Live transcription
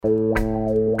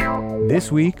This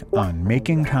week on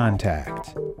Making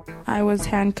Contact. I was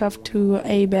handcuffed to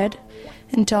a bed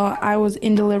until I was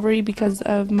in delivery because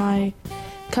of my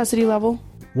custody level.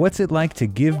 What's it like to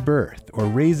give birth or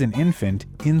raise an infant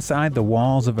inside the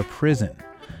walls of a prison?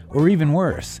 Or even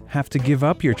worse, have to give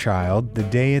up your child the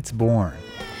day it's born?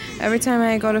 Every time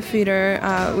I go to feed her,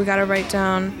 we gotta write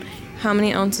down how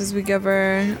many ounces we give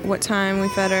her, what time we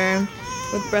fed her.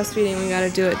 With breastfeeding, we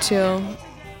gotta do it too.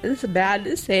 It's bad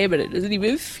to say, but it doesn't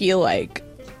even feel like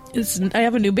I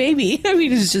have a new baby. I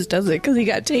mean, it just doesn't because he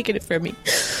got taken from me.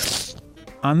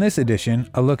 On this edition,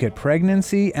 a look at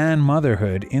pregnancy and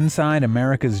motherhood inside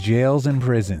America's jails and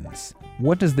prisons.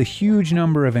 What does the huge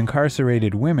number of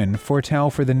incarcerated women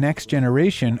foretell for the next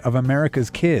generation of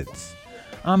America's kids?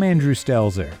 I'm Andrew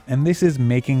Stelzer, and this is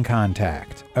Making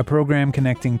Contact, a program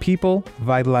connecting people,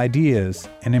 vital ideas,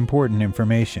 and important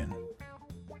information.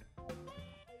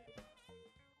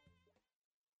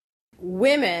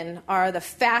 Women are the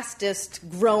fastest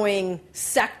growing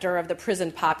sector of the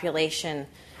prison population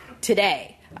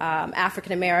today.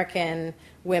 African American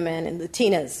women and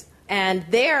Latinas. And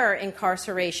their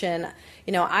incarceration,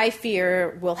 I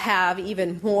fear will have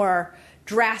even more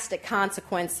drastic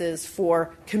consequences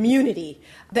for community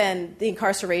than the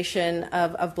incarceration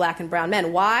of black and brown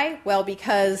men. Why? Well,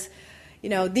 because,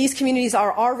 these communities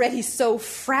are already so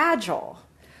fragile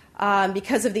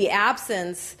because of the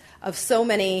absence of so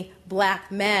many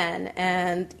black men.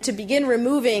 And to begin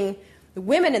removing the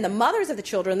women and the mothers of the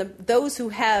children, those who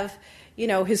have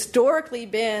historically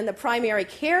been the primary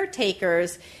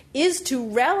caretakers, is to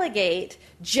relegate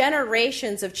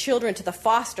generations of children to the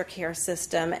foster care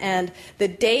system. And the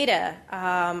data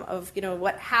of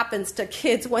what happens to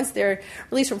kids once they're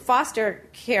released from foster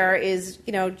care is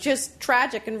just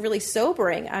tragic and really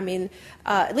sobering. I mean,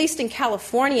 at least in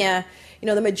California,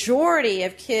 the majority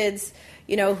of kids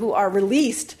who are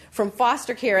released from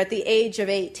foster care at the age of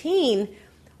 18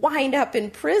 wind up in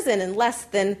prison in less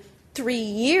than 3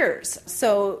 years.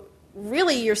 So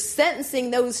really, you're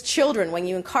sentencing those children. When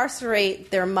you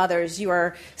incarcerate their mothers, you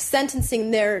are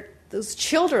sentencing those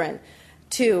children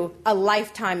to a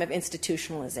lifetime of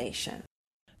institutionalization.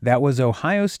 That was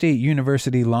Ohio State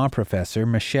University law professor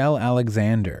Michelle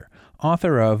Alexander,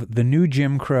 author of The New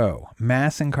Jim Crow: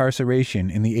 Mass Incarceration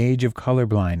in the Age of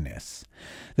Colorblindness.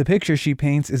 The picture she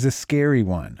paints is a scary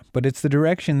one, but it's the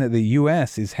direction that the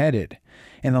U.S. is headed.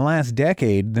 In the last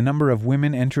decade, the number of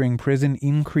women entering prison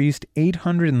increased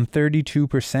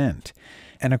 832%.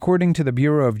 And according to the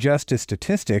Bureau of Justice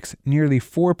Statistics, nearly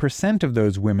 4% of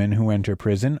those women who enter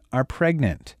prison are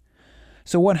pregnant.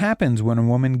 So what happens when a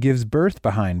woman gives birth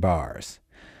behind bars?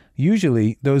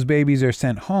 Usually, those babies are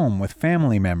sent home with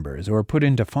family members or put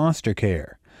into foster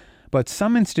care. But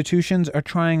some institutions are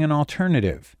trying an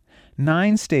alternative.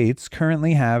 9 states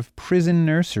currently have prison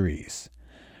nurseries.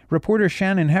 Reporter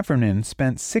Shannon Heffernan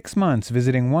spent 6 months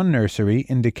visiting one nursery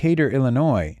in Decatur,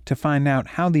 Illinois, to find out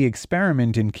how the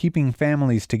experiment in keeping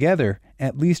families together,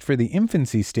 at least for the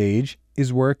infancy stage,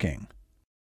 is working.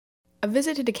 A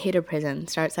visit to Decatur prison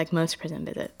starts like most prison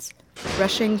visits,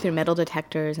 rushing through metal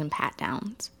detectors and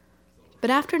pat-downs.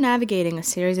 But after navigating a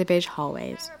series of beige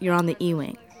hallways, you're on the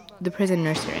E-wing, the prison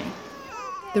nursery.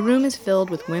 The room is filled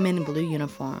with women in blue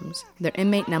uniforms, their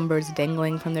inmate numbers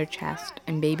dangling from their chest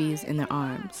and babies in their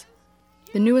arms.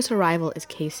 The newest arrival is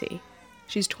Casey.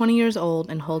 She's 20 years old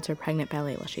and holds her pregnant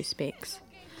belly while she speaks.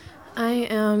 I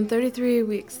am 33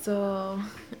 weeks, so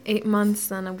 8 months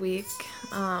and a week.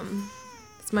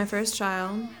 It's my first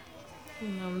child,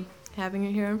 and I'm having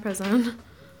it here in prison.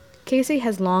 Casey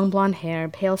has long blonde hair,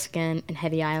 pale skin, and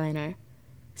heavy eyeliner.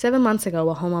 7 months ago,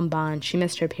 while home on bond, she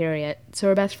missed her period, so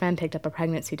her best friend picked up a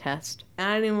pregnancy test.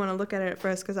 I didn't want to look at her at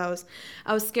first because I was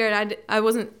scared. I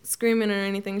wasn't screaming or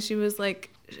anything. She was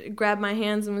she grabbed my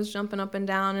hands and was jumping up and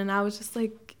down, and I was just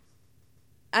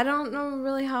I don't know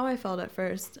really how I felt at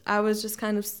first. I was just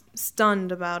kind of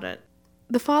stunned about it.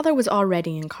 The father was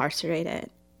already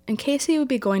incarcerated, and Casey would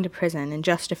be going to prison in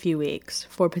just a few weeks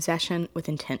for possession with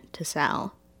intent to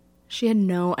sell. She had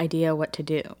no idea what to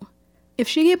do. If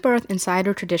she gave birth inside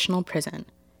her traditional prison,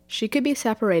 she could be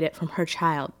separated from her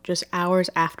child just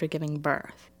hours after giving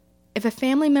birth. If a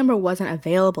family member wasn't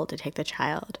available to take the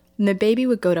child, then the baby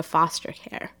would go to foster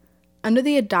care. Under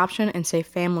the Adoption and Safe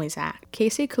Families Act,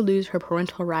 Casey could lose her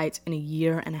parental rights in 1.5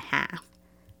 years,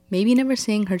 maybe never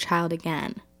seeing her child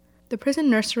again. The prison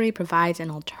nursery provides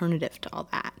an alternative to all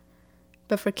that.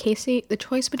 But for Casey, the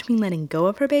choice between letting go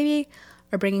of her baby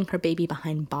or bringing her baby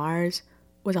behind bars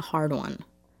was a hard one.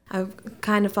 I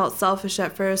kind of felt selfish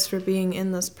at first for being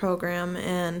in this program,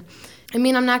 and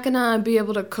I'm not gonna be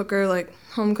able to cook her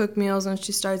home cooked meals when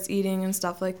she starts eating and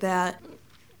stuff like that.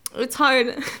 it's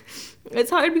hard. It's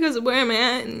hard because of where I'm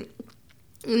at. And,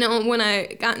 you know, when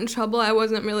I got in trouble, I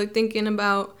wasn't really thinking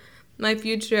about my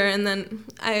future. And then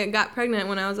I got pregnant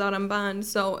when I was out on bond.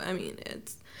 So, I mean,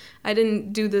 I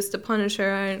didn't do this to punish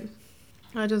her.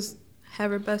 I just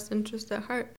have her best interest at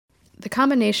heart. The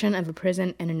combination of a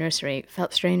prison and a nursery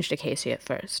felt strange to Casey at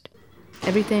first.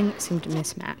 Everything seemed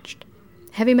mismatched.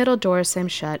 Heavy metal doors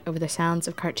slammed shut over the sounds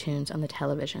of cartoons on the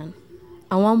television.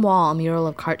 On one wall, a mural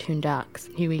of cartoon ducks,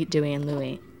 Huey, Dewey, and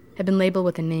Louie, had been labeled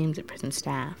with the names of prison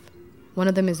staff. One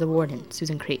of them is the warden,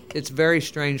 Susan Creek. It's very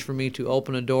strange for me to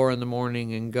open a door in the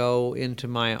morning and go into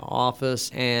my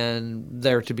office and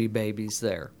there to be babies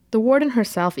there. The warden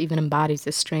herself even embodies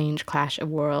this strange clash of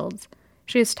worlds.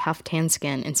 She has tough, tan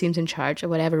skin and seems in charge of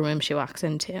whatever room she walks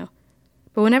into.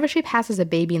 But whenever she passes a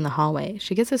baby in the hallway,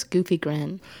 she gets this goofy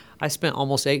grin. I spent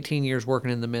almost 18 years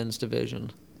working in the men's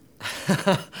division.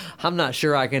 I'm not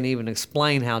sure I can even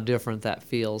explain how different that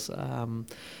feels.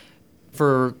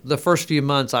 For the first few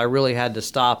months, I really had to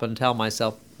stop and tell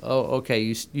myself, oh, okay,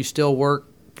 you still work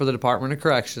for the Department of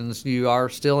Corrections. You are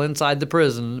still inside the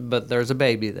prison, but there's a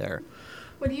baby there.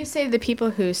 What do you say to the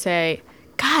people who say,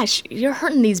 gosh, you're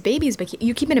hurting these babies, but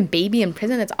you keeping a baby in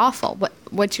prison? That's awful.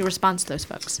 What's your response to those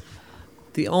folks?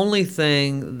 The only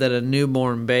thing that a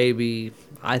newborn baby,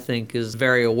 I think, is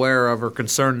very aware of or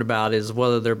concerned about is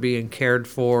whether they're being cared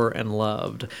for and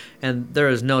loved. And there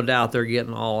is no doubt they're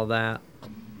getting all of that.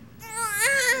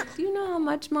 Do you know how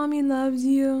much Mommy loves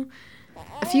you?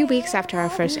 A few weeks after our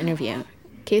first interview,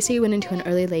 Casey went into an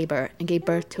early labor and gave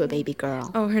birth to a baby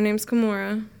girl. Oh, her name's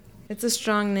Kimura. It's a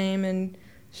strong name, and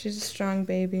she's a strong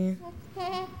baby.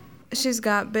 She's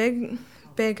got big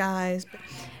eyes,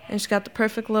 and she's got the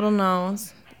perfect little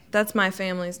nose. That's my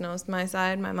family's nose, my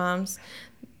side, my mom's.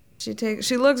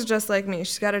 She looks just like me.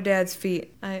 She's got her dad's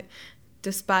feet. I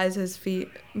despise his feet,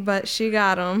 but she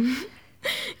got them.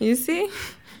 You see?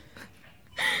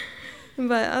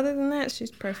 But other than that,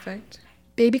 she's perfect.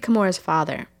 Baby Kimura's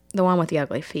father, the one with the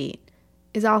ugly feet,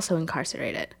 is also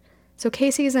incarcerated. So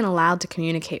Casey isn't allowed to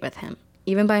communicate with him,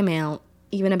 even by mail,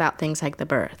 even about things like the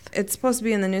birth. It's supposed to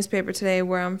be in the newspaper today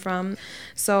where I'm from,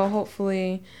 so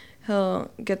hopefully he'll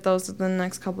get those within the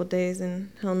next couple of days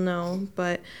and he'll know.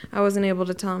 But I wasn't able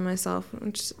to tell him myself,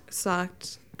 which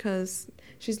sucked, because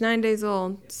she's 9 days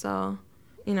old, so,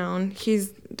 you know, and he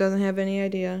doesn't have any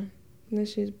idea that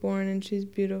she's born and she's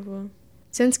beautiful.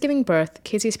 Since giving birth,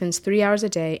 Casey spends 3 hours a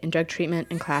day in drug treatment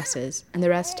and classes, and the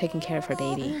rest taking care of her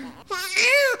baby.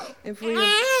 If we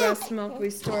have breast milk, we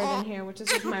store it in here, which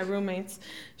is with my roommate's.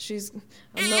 She's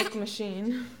a milk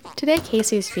machine. Today,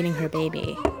 Casey is feeding her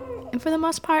baby, and for the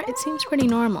most part, it seems pretty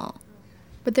normal.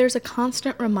 But there's a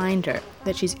constant reminder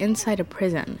that she's inside a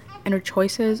prison, and her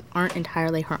choices aren't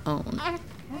entirely her own.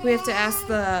 We have to ask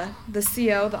the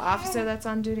CO, the officer that's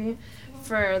on duty,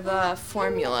 for the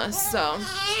formula, so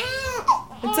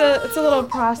it's a little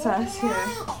process here.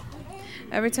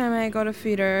 Every time I go to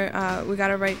feed her, we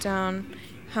gotta write down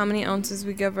how many ounces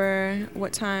we give her,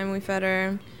 what time we fed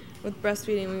her. With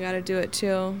breastfeeding, we gotta do it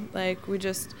too. Like, we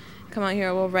just come out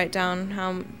here, we'll write down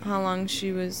how long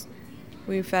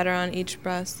we fed her on each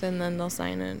breast, and then they'll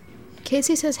sign it.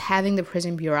 Casey says having the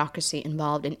prison bureaucracy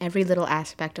involved in every little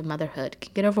aspect of motherhood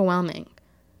can get overwhelming.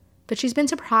 But she's been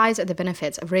surprised at the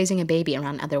benefits of raising a baby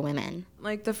around other women.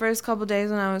 Like, the first couple days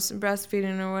when I was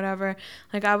breastfeeding or whatever,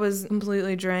 like, I was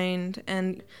completely drained.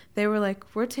 And they were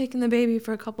like, we're taking the baby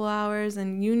for a couple hours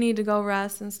and you need to go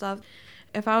rest and stuff.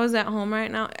 If I was at home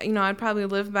right now, you know, I'd probably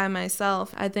live by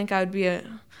myself. I think I would be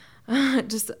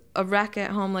just a wreck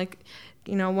at home, like,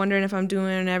 you know, wondering if I'm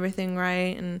doing everything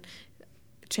right and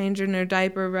changing her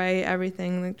diaper right,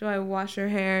 everything. Like, do I wash her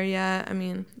hair yet? I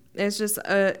mean, it's just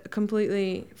a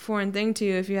completely foreign thing to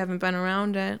you if you haven't been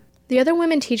around it. The other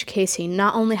women teach Casey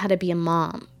not only how to be a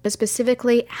mom, but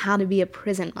specifically how to be a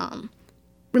prison mom.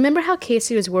 Remember how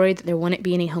Casey was worried that there wouldn't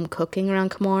be any home cooking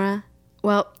around Kimura?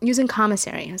 Well, using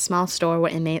Commissary, a small store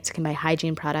where inmates can buy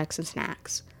hygiene products and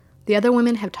snacks, the other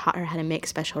women have taught her how to make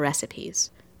special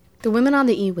recipes. The women on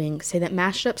the E-Wing say that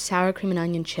mashed up sour cream and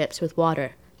onion chips with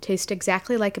water taste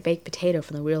exactly like a baked potato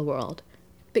from the real world.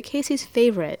 But Casey's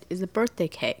favorite is the birthday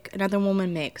cake another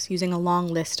woman makes using a long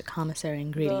list of Commissary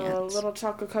ingredients. The little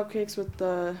chocolate cupcakes with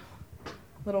the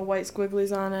little white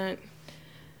squigglies on it.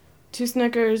 2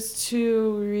 Snickers,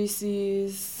 2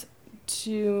 Reese's,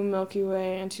 2 Milky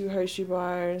Way, and 2 Hershey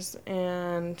bars.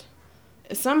 And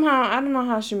somehow, I don't know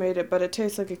how she made it, but it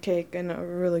tastes like a cake, and a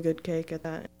really good cake at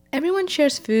that. Everyone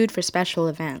shares food for special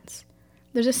events.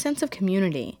 There's a sense of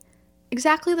community.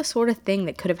 Exactly the sort of thing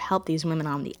that could have helped these women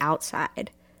on the outside.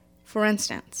 For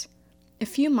instance, a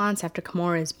few months after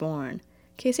Kimura is born,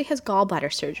 Casey has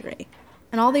gallbladder surgery.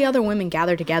 and all the other women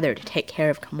gather together to take care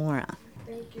of Kimora.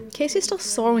 Casey's still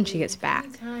sore when she gets back,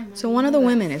 so one of the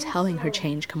women is helping her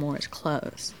change Kimora's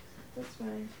clothes. That's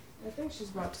fine. I think she's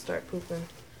about to start pooping.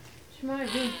 She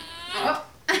might be.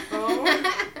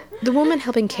 The woman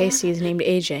helping Casey is named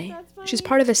AJ. She's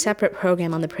part of a separate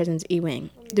program on the prison's E-wing,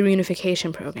 the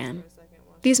reunification program.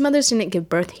 These mothers didn't give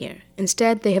birth here.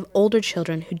 Instead, they have older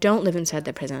children who don't live inside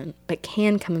the prison, but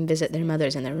can come and visit their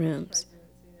mothers in their rooms.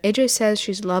 AJ says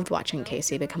she's loved watching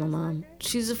Casey become a mom.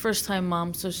 She's a first-time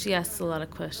mom, so she asks a lot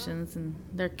of questions, and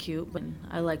they're cute, but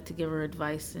I like to give her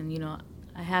advice. And,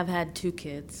 I have had 2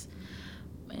 kids,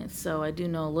 and so I do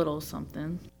know a little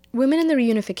something. Women in the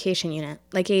reunification unit,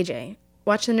 like AJ,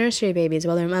 watch the nursery babies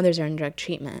while their mothers are in drug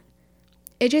treatment.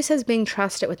 AJ says being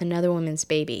trusted with another woman's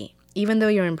baby, even though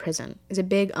you're in prison, is a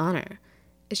big honor.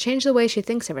 It's changed the way she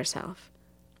thinks of herself.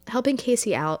 Helping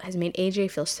Casey out has made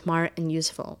AJ feel smart and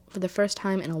useful for the first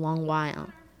time in a long while.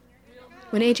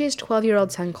 When AJ's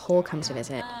 12-year-old son Cole comes to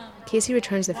visit, Casey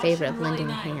returns the favor of lending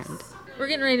a hand. We're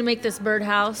getting ready to make this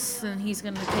birdhouse, and he's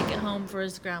going to take it home for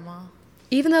his grandma.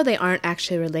 Even though they aren't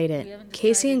actually related,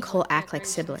 Casey and Cole act like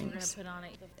siblings.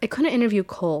 I couldn't interview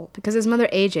Cole because his mother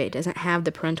AJ doesn't have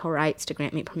the parental rights to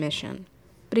grant me permission.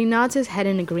 But he nods his head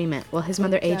in agreement while his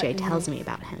mother AJ tells me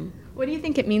about him. What do you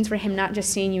think it means for him not just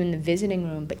seeing you in the visiting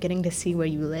room, but getting to see where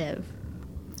you live?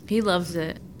 He loves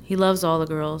it. He loves all the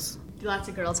girls. Do lots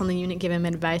of girls on the unit give him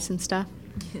advice and stuff?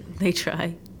 They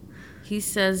try. He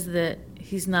says that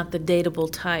he's not the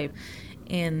dateable type.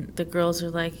 And the girls are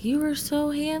like, you are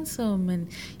so handsome, and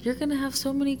you're going to have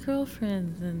so many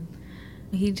girlfriends. And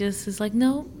he just is like,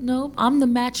 no, I'm the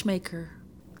matchmaker.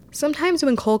 Sometimes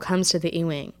when Cole comes to the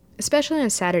E-wing, especially on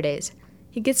Saturdays,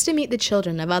 he gets to meet the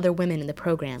children of other women in the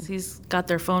program. He's got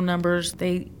their phone numbers.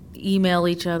 They email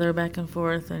each other back and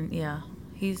forth, and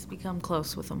he's become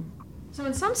close with them. So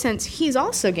in some sense, he's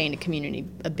also gained a community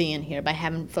of being here by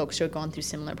having folks who are going through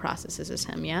similar processes as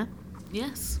him, yeah?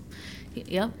 Yes.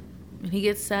 Yep. And he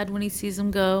gets sad when he sees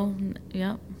them go.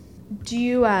 Yep. Do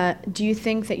you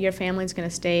think that your family's going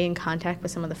to stay in contact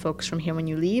with some of the folks from here when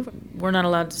you leave? We're not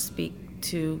allowed to speak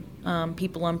to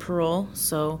people on parole,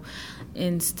 so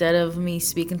instead of me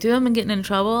speaking to them and getting in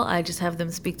trouble, I just have them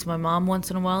speak to my mom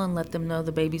once in a while and let them know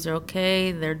the babies are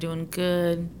okay, they're doing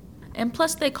good. And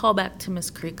plus they call back to Miss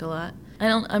Creek a lot.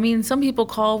 Some people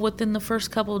call within the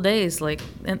first couple of days,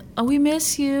 we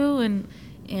miss you, and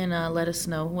let us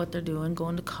know what they're doing,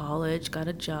 going to college, got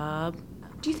a job.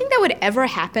 Do you think that would ever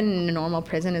happen in a normal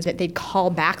prison, is that they'd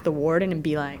call back the warden and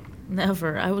be like...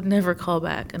 Never. I would never call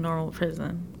back a normal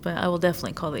prison, but I will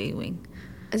definitely call the E-wing.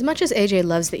 As much as AJ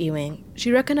loves the E-wing,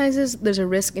 she recognizes there's a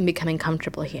risk in becoming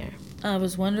comfortable here. I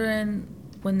was wondering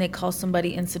when they call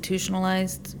somebody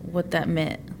institutionalized, what that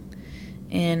meant.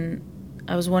 And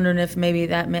I was wondering if maybe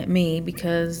that meant me,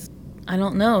 because I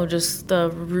don't know, just the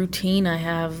routine I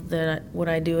have, what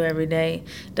I do every day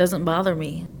doesn't bother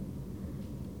me.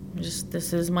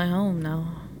 This is my home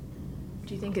now.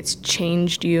 Do you think it's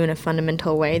changed you in a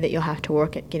fundamental way that you'll have to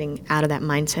work at getting out of that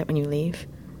mindset when you leave?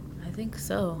 I think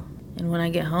so. And when I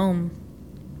get home,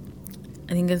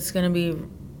 I think it's going to be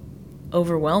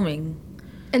overwhelming.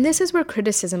 And this is where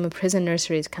criticism of prison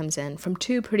nurseries comes in from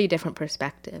 2 pretty different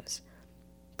perspectives.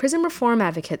 Prison reform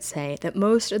advocates say that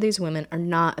most of these women are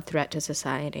not a threat to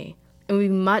society and would be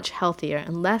much healthier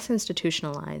and less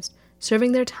institutionalized,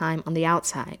 serving their time on the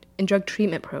outside in drug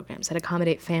treatment programs that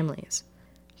accommodate families.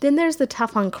 Then there's the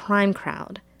tough-on-crime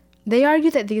crowd. They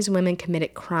argue that these women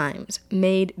committed crimes,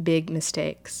 made big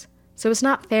mistakes. So it's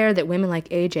not fair that women like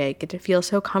AJ get to feel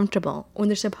so comfortable when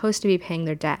they're supposed to be paying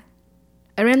their debt.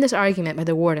 I ran this argument by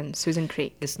the warden, Susan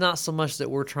Creek. It's not so much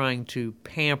that we're trying to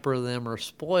pamper them or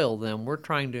spoil them. We're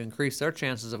trying to increase their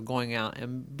chances of going out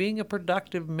and being a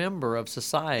productive member of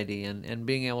society and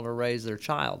being able to raise their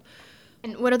child.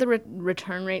 And what are the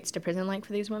return rates to prison like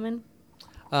for these women?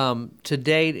 To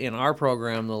date, in our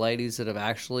program, the ladies that have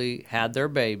actually had their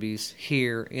babies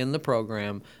here in the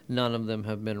program, none of them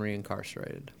have been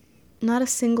reincarcerated. Not a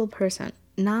single person,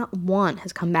 not one,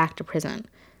 has come back to prison.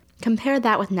 Compare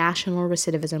that with national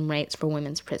recidivism rates for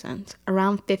women's prisons,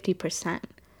 around 50%.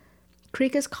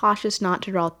 Creek is cautious not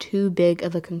to draw too big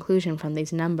of a conclusion from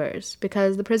these numbers,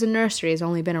 because the prison nursery has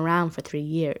only been around for 3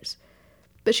 years.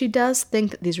 But she does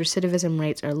think that these recidivism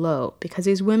rates are low because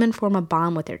these women form a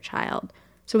bond with their child,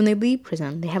 so when they leave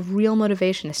prison, they have real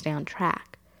motivation to stay on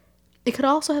track. It could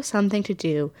also have something to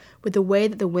do with the way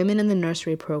that the women in the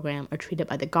nursery program are treated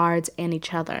by the guards and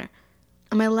each other.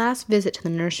 On my last visit to the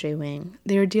nursery wing,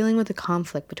 they were dealing with a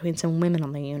conflict between some women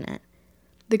on the unit.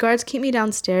 The guards keep me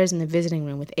downstairs in the visiting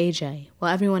room with AJ,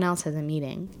 while everyone else has a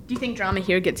meeting. Do you think drama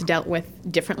here gets dealt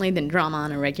with differently than drama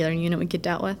on a regular unit would get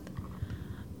dealt with?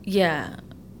 Yeah,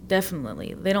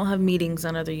 definitely. They don't have meetings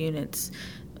on other units.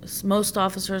 Most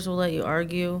officers will let you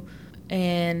argue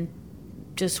and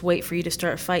just wait for you to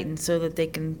start fighting so that they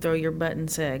can throw your butt and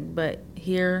seg. But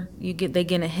here, they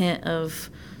get a hint of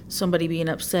somebody being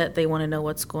upset. They want to know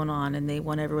what's going on, and they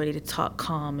want everybody to talk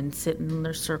calm and sit in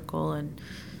their circle, and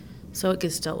so it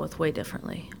gets dealt with way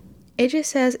differently. AJ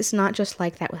says it's not just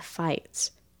like that with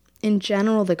fights. In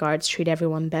general, the guards treat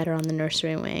everyone better on the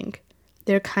nursery wing.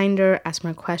 They're kinder, ask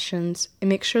more questions, and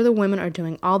make sure the women are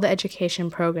doing all the education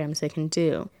programs they can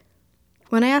do.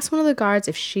 When I ask one of the guards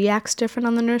if she acts different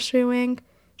on the nursery wing,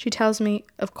 she tells me,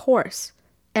 of course.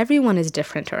 Everyone is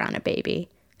different around a baby.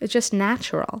 It's just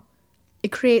natural.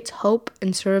 It creates hope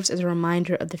and serves as a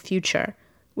reminder of the future,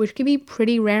 which can be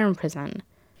pretty rare in prison.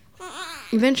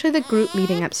 Eventually, the group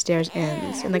meeting upstairs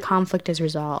ends, and the conflict is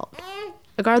resolved.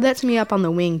 A guard lets me up on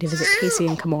the wing to visit Casey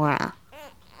and Kimora.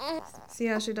 See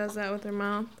how she does that with her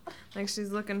mouth? Like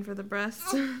she's looking for the breast.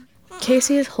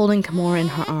 Casey is holding Kimora in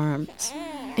her arms,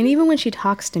 and even when she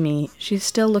talks to me, she's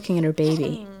still looking at her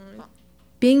baby.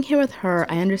 Being here with her,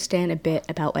 I understand a bit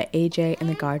about what AJ and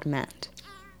the guard meant.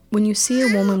 When you see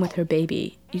a woman with her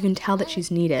baby, you can tell that she's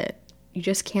needed. You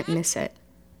just can't miss it.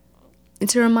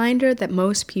 It's a reminder that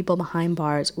most people behind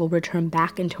bars will return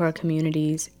back into our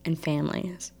communities and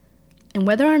families. And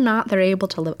whether or not they're able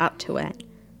to live up to it,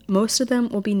 most of them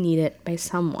will be needed by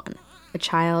someone, a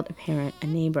child, a parent, a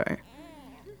neighbor.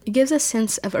 It gives a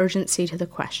sense of urgency to the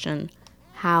question,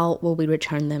 how will we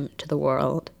return them to the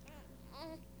world?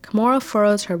 Kimora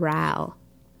furrows her brow.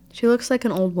 She looks like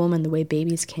an old woman the way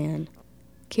babies can.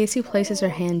 Casey places her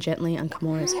hand gently on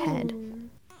Kimora's head.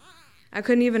 I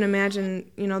couldn't even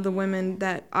imagine, the women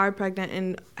that are pregnant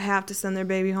and have to send their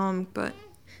baby home, but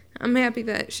I'm happy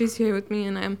that she's here with me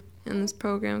and I'm in this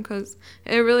program because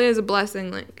it really is a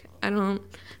blessing. Like,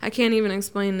 I can't even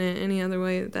explain it any other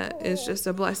way. That it's just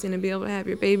a blessing to be able to have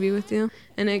your baby with you,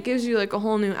 and it gives you like a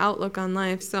whole new outlook on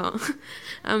life. So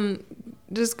I'm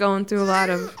just going through a lot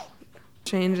of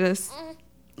changes.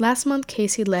 Last month,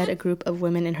 Casey led a group of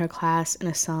women in her class in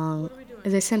a song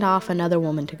as they sent off another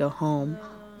woman to go home.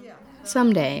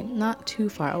 Someday, not too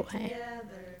far away,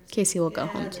 Casey will go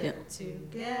home too.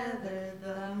 Together,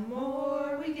 the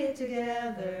more we get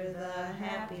together, the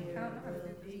happier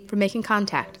we'll be. For Making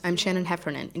Contact, I'm Shannon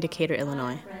Heffernan in Decatur,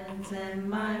 Illinois. Friends and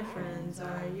my friends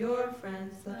are your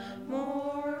friends, the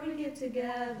more we get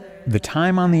together. The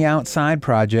Time on the Outside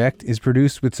project is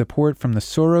produced with support from the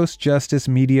Soros Justice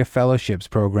Media Fellowships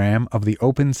program of the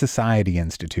Open Society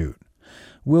Institute.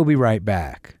 We'll be right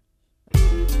back.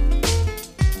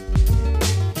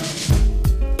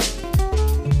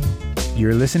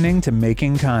 You're listening to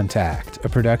Making Contact, a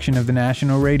production of the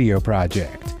National Radio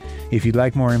Project. If you'd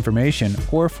like more information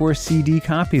or for CD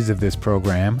copies of this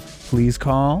program, please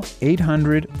call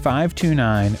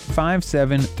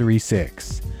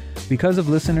 800-529-5736. Because of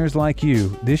listeners like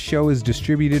you, this show is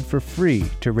distributed for free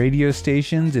to radio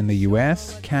stations in the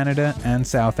U.S., Canada, and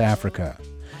South Africa.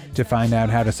 To find out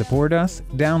how to support us,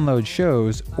 download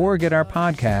shows, or get our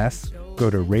podcasts, go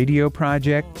to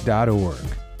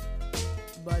radioproject.org.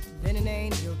 But then an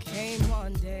angel came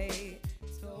one day,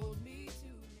 told me to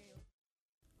kneel.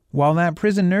 While that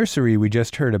prison nursery we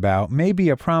just heard about may be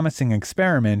a promising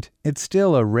experiment, it's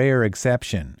still a rare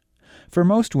exception. For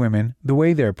most women, the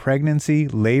way their pregnancy,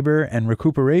 labor, and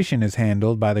recuperation is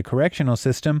handled by the correctional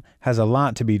system has a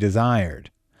lot to be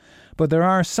desired. But there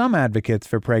are some advocates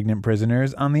for pregnant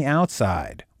prisoners on the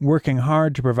outside, working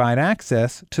hard to provide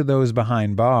access to those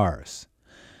behind bars.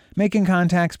 Making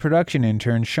Contact's production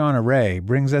intern Shauna Ray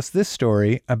brings us this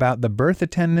story about the Birth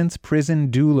Attendants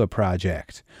Prison Doula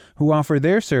Project, who offer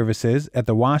their services at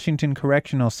the Washington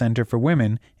Correctional Center for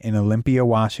Women in Olympia,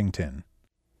 Washington.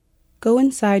 Go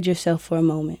inside yourself for a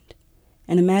moment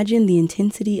and imagine the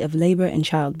intensity of labor and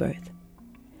childbirth.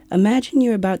 Imagine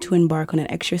you're about to embark on an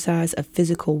exercise of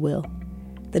physical will,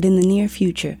 that in the near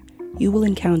future you will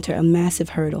encounter a massive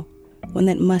hurdle, one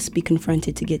that must be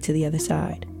confronted to get to the other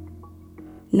side.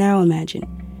 Now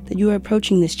imagine that you are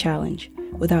approaching this challenge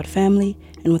without family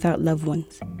and without loved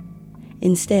ones.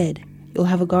 Instead, you'll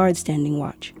have a guard standing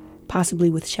watch, possibly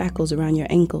with shackles around your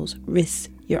ankles, wrists,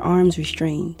 your arms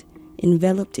restrained,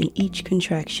 enveloped in each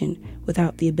contraction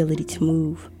without the ability to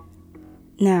move.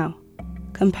 Now,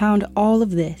 compound all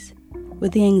of this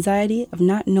with the anxiety of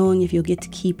not knowing if you'll get to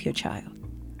keep your child.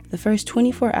 The first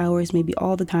 24 hours may be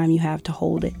all the time you have to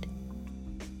hold it.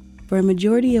 For a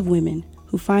majority of women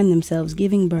who find themselves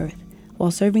giving birth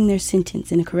while serving their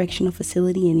sentence in a correctional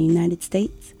facility in the United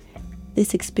States,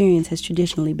 this experience has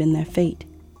traditionally been their fate.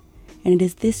 And it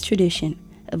is this tradition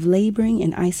of laboring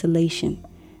in isolation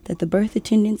that the Birth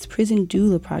Attendants Prison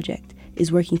Doula Project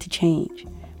is working to change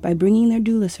by bringing their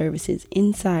doula services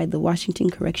inside the Washington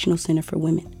Correctional Center for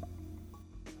Women.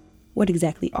 What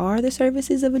exactly are the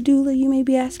services of a doula, you may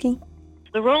be asking?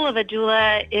 The role of a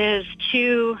doula is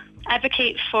to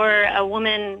advocate for a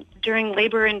woman during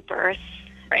labor and birth,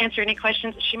 or answer any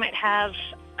questions that she might have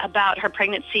about her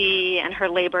pregnancy and her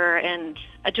labor, and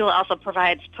a doula also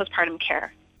provides postpartum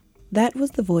care. That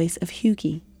was the voice of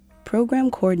Huki,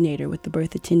 program coordinator with the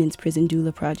Birth Attendants Prison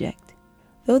Doula Project.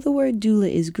 Though the word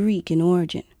doula is Greek in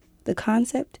origin, the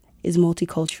concept is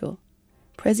multicultural,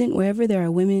 present wherever there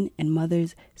are women and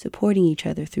mothers supporting each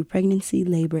other through pregnancy,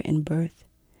 labor, and birth.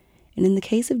 And in the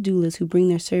case of doulas who bring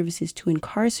their services to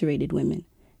incarcerated women,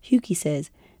 Huki says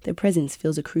their presence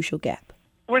fills a crucial gap.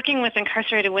 Working with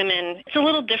incarcerated women, it's a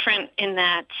little different in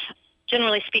that,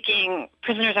 generally speaking,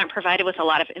 prisoners aren't provided with a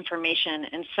lot of information.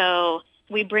 And so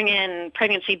we bring in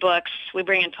pregnancy books, we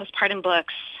bring in postpartum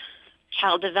books,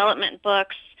 child development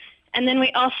books, and then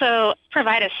we also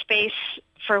provide a space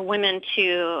for women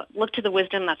to look to the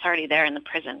wisdom that's already there in the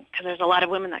prison, because there's a lot of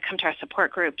women that come to our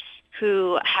support groups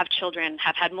who have children,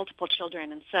 have had multiple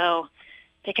children, and so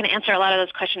they can answer a lot of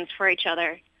those questions for each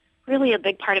other. Really a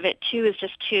big part of it, too, is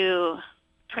just to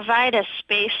provide a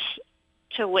space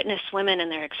to witness women in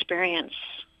their experience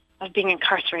of being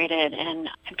incarcerated and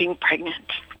being pregnant.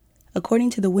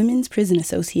 According to the Women's Prison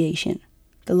Association,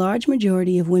 the large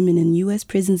majority of women in U.S.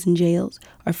 prisons and jails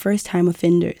are first-time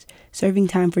offenders, serving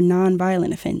time for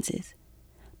non-violent offenses.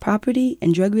 Property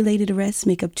and drug-related arrests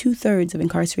make up 2/3 of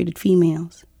incarcerated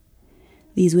females.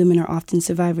 These women are often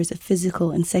survivors of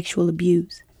physical and sexual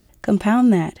abuse.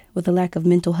 Compound that with a lack of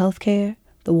mental health care,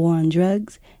 the war on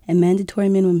drugs, and mandatory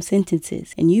minimum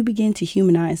sentences, and you begin to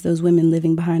humanize those women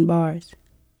living behind bars.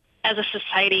 As a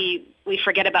society, we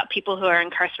forget about people who are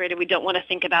incarcerated. We don't want to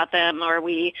think about them, or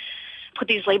we put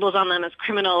these labels on them as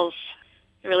criminals.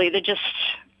 Really, they're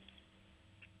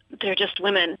just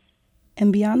women.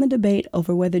 And beyond the debate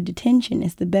over whether detention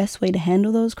is the best way to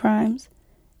handle those crimes,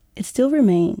 it still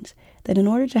remains that in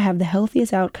order to have the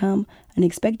healthiest outcome, an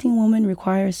expecting woman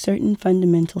requires certain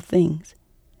fundamental things.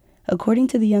 According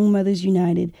to the Young Mothers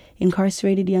United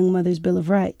Incarcerated Young Mothers Bill of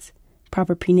Rights,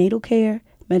 proper prenatal care,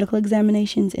 medical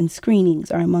examinations, and screenings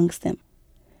are amongst them.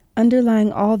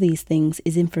 Underlying all these things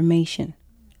is information,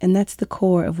 and that's the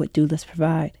core of what doulas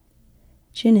provide.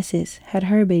 Genesis had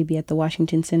her baby at the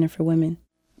Washington Center for Women.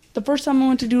 The first time I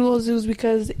went to doulas, it was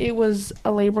because it was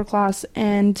a labor class,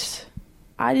 and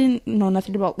I didn't know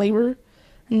nothing about labor.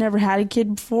 I never had a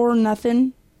kid before,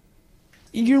 nothing.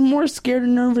 You're more scared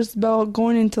and nervous about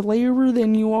going into labor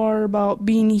than you are about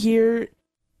being here.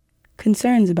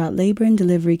 Concerns about labor and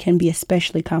delivery can be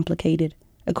especially complicated,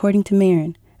 according to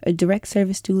Marin, a direct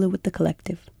service doula with the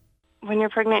collective. When you're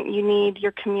pregnant, you need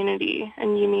your community,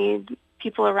 and you need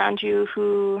people around you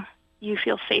who you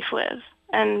feel safe with,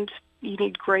 and you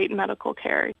need great medical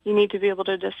care. You need to be able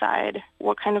to decide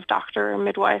what kind of doctor or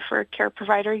midwife or care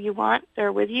provider you want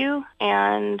there with you,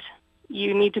 and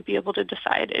you need to be able to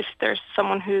decide if there's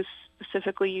someone who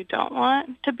specifically you don't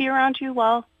want to be around you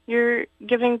while you're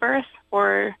giving birth,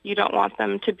 or you don't want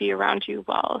them to be around you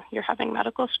while you're having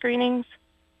medical screenings,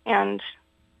 and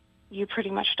you pretty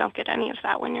much don't get any of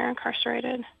that when you're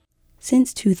incarcerated.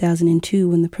 Since 2002,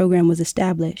 when the program was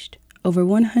established, over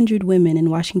 100 women in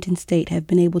Washington state have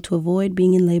been able to avoid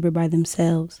being in labor by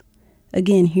themselves.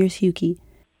 Again, here's Huki.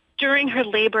 During her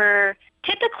labor,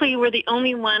 typically we're the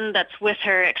only one that's with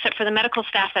her except for the medical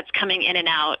staff that's coming in and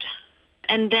out.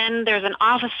 And then there's an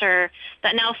officer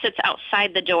that now sits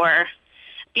outside the door.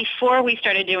 Before we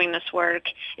started doing this work,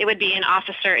 it would be an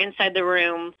officer inside the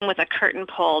room with a curtain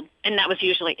pulled, and that was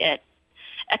usually it.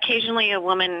 Occasionally a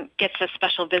woman gets a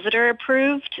special visitor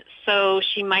approved, so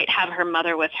she might have her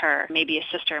mother with her. Maybe a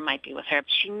sister might be with her.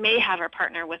 She may have her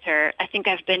partner with her. I think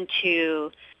I've been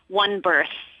to one birth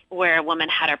where a woman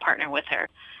had her partner with her.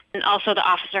 And also the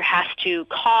officer has to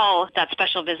call that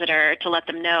special visitor to let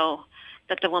them know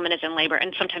that the woman is in labor,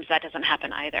 and sometimes that doesn't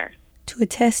happen either. To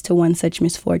attest to one such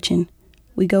misfortune,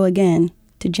 we go again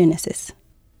to Genesis.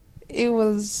 It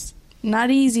was not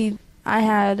easy. I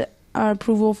had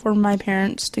approval for my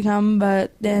parents to come,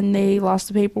 but then they lost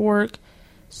the paperwork,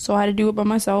 so I had to do it by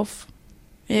myself.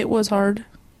 It was hard.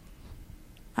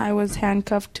 I was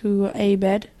handcuffed to a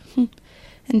bed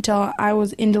until I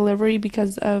was in delivery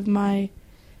because of my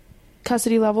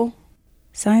custody level.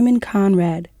 Simon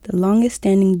Conrad, the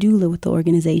longest-standing doula with the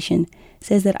organization,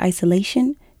 says that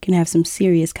isolation can have some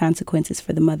serious consequences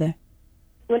for the mother.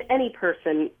 When any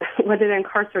person, whether they're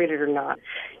incarcerated or not,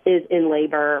 is in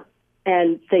labor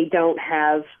and they don't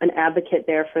have an advocate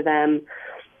there for them,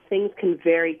 things can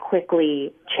very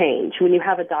quickly change. When you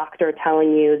have a doctor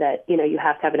telling you that, you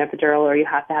have to have an epidural or you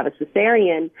have to have a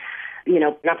cesarean,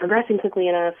 not progressing quickly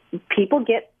enough. People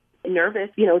get nervous.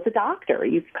 It's a doctor.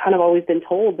 You've kind of always been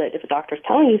told that if a doctor's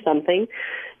telling you something,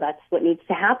 that's what needs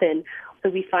to happen. So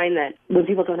we find that when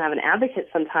people don't have an advocate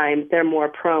sometimes, they're more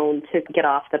prone to get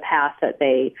off the path that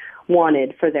they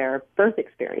wanted for their birth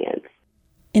experience.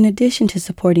 In addition to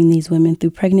supporting these women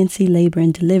through pregnancy, labor,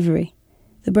 and delivery,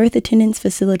 the birth attendants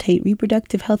facilitate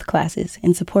reproductive health classes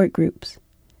and support groups.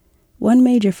 One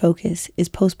major focus is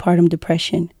postpartum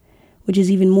depression, which is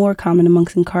even more common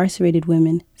amongst incarcerated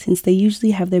women since they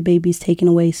usually have their babies taken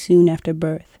away soon after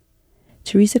birth.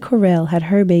 Teresa Correll had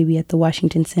her baby at the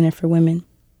Washington Center for Women.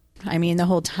 I mean, the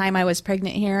whole time I was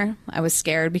pregnant here, I was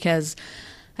scared because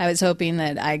I was hoping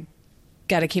that I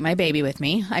got to keep my baby with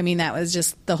me. I mean, that was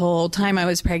just the whole time I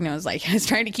was pregnant. I was like, I was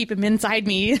trying to keep him inside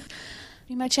me.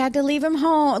 Pretty much had to leave him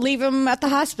at the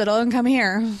hospital and come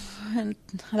here. And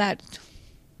that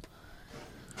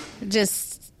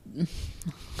just,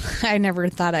 I never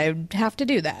thought I'd have to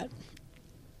do that.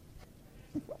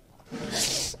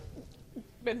 It's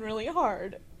been really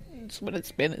hard. It's what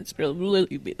it's been. It's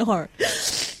really been hard.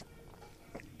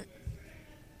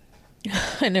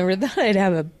 I never thought I'd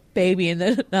have a baby and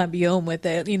then not be home with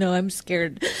it. I'm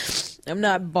scared. I'm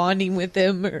not bonding with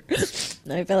him, or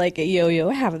I feel like a yo-yo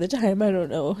half of the time. I don't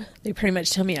know. They pretty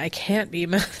much tell me I can't be a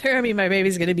mother. I mean, my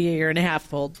baby's going to be 1.5 years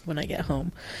old when I get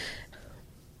home.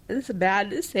 It's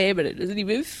bad to say, but it doesn't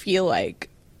even feel like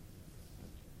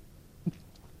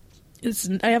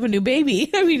I have a new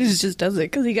baby. I mean, it just doesn't,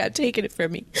 because he got taken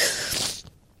from me.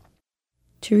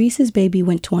 Teresa's baby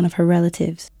went to one of her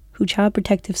relatives, who Child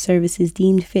Protective Services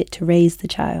deemed fit to raise the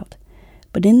child.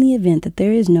 But in the event that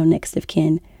there is no next of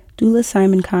kin, doula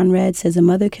Simon Conrad says a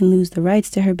mother can lose the rights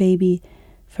to her baby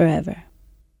forever.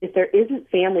 If there isn't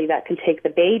family that can take the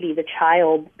baby, the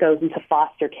child goes into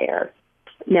foster care.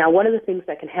 Now, one of the things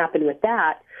that can happen with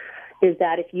that is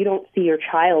that if you don't see your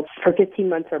child for 15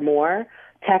 months or more,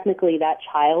 technically that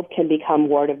child can become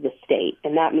ward of the state,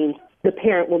 and that means the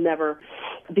parent will never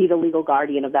be the legal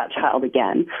guardian of that child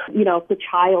again. If the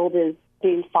child is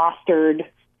being fostered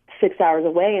 6 hours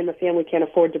away and the family can't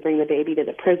afford to bring the baby to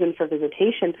the prison for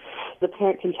visitation, the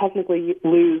parent can technically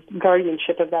lose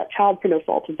guardianship of that child for no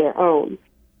fault of their own.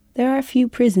 There are a few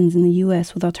prisons in the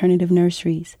U.S. with alternative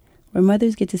nurseries, where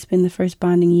mothers get to spend the first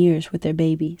bonding years with their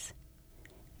babies.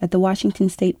 At the Washington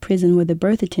State Prison where the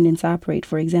birth attendants operate,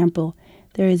 for example,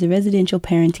 there is a residential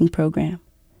parenting program.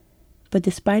 But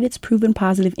despite its proven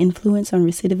positive influence on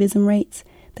recidivism rates,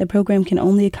 the program can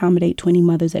only accommodate 20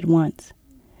 mothers at once.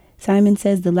 Simon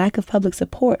says the lack of public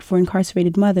support for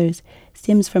incarcerated mothers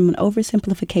stems from an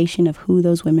oversimplification of who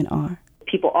those women are.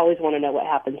 People always want to know what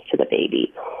happens to the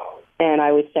baby. And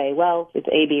I would say, well, it's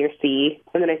A, B, or C.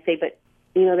 And then I say, but,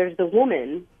 there's the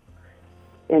woman,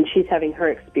 and she's having her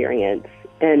experience.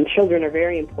 And children are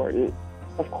very important,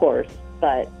 of course,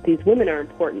 but these women are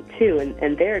important too,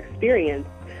 and their experience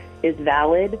is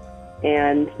valid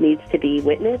and needs to be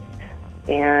witnessed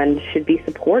and should be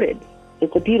supported.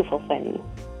 It's a beautiful thing.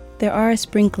 There are a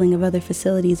sprinkling of other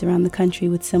facilities around the country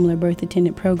with similar birth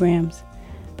attendant programs,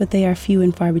 but they are few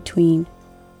and far between.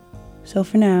 So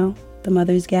for now, the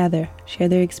mothers gather, share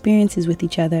their experiences with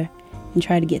each other, and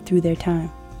try to get through their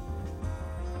time.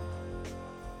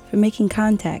 For Making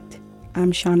Contact,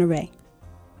 I'm Shauna Ray.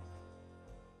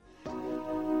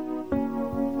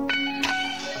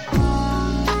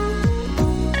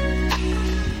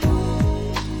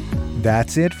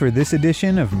 That's it for this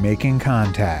edition of Making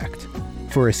Contact.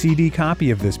 For a CD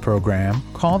copy of this program,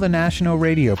 call the National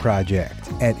Radio Project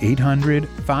at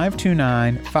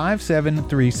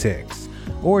 800-529-5736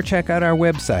 or check out our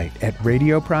website at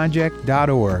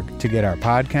radioproject.org to get our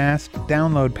podcast,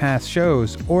 download past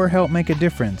shows, or help make a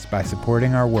difference by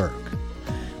supporting our work.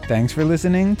 Thanks for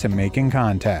listening to Making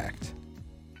Contact.